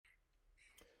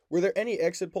Were there any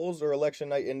exit polls or election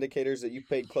night indicators that you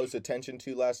paid close attention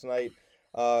to last night,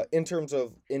 in terms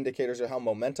of indicators of how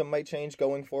momentum might change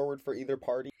going forward for either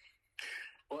party?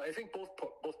 Well, I think both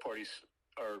parties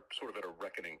are sort of at a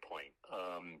reckoning point.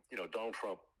 Donald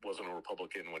Trump wasn't a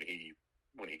Republican when he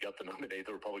got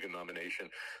the Republican nomination.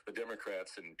 The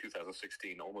Democrats in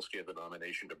 2016 almost gave the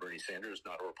nomination to Bernie Sanders,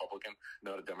 not a Republican,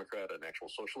 not a Democrat, an actual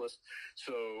socialist.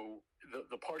 So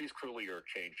the parties clearly are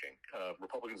changing.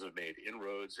 Republicans have made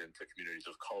inroads into communities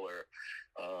of color.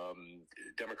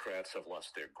 Democrats have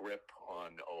lost their grip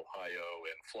on Ohio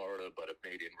and Florida, but have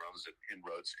made inroads in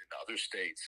other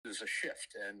states. There's a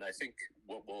shift, and I think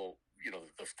what will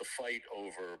the fight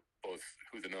over both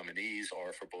who the nominees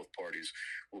are for both parties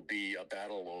will be a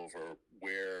battle over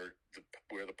where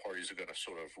the parties are going to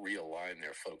sort of realign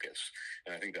their focus,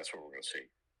 and I think that's what we're going to see.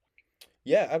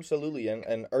 Yeah, absolutely.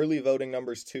 And early voting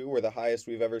numbers too were the highest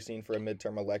we've ever seen for a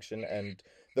midterm election, and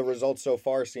the results so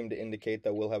far seem to indicate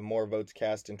that we'll have more votes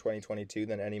cast in 2022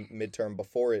 than any midterm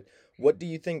before it. What do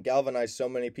you think galvanized so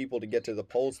many people to get to the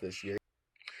polls this year?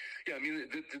 Yeah, I mean,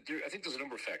 I think there's a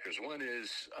number of factors. One is,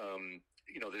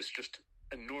 there's just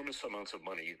enormous amounts of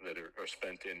money that are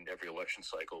spent in every election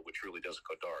cycle, which really doesn't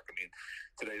go dark. I mean,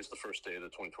 today is the first day of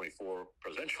the 2024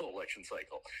 presidential election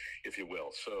cycle, if you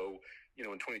will. So, in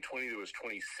 2020, there was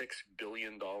 $26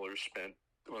 billion spent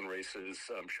on races.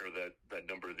 I'm sure that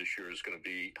number this year is going to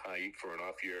be high for an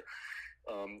off year.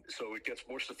 So it gets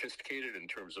more sophisticated in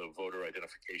terms of voter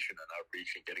identification and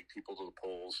outreach and getting people to the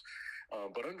polls.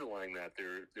 But underlying that,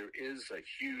 there is a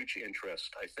huge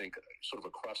interest, I think, sort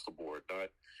of across the board,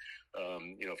 not,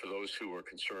 for those who are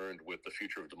concerned with the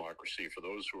future of democracy, for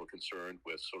those who are concerned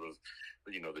with sort of,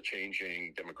 the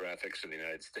changing demographics in the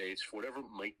United States, whatever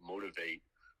might motivate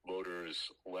voters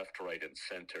left, right, and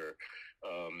center,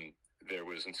 there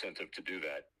was incentive to do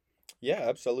that. Yeah,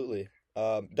 absolutely.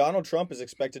 Donald Trump is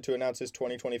expected to announce his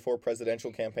 2024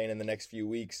 presidential campaign in the next few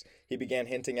weeks. He began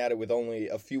hinting at it with only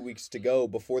a few weeks to go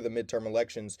before the midterm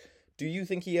elections. Do you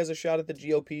think he has a shot at the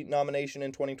GOP nomination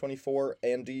in 2024?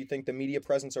 And do you think the media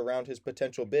presence around his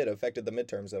potential bid affected the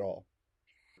midterms at all?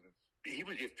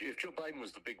 If Joe Biden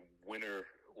was the big winner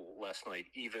last night,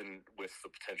 even with the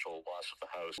potential loss of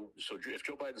the House. So if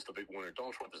Joe Biden's the big winner,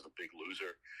 Donald Trump is the big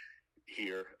loser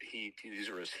here. These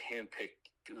are his handpicked.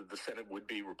 The Senate would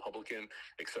be Republican,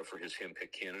 except for his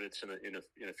handpicked candidates in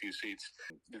a few seats.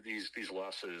 These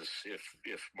losses,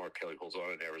 if Mark Kelly holds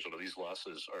on in Arizona, these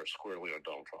losses are squarely on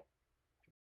Donald Trump.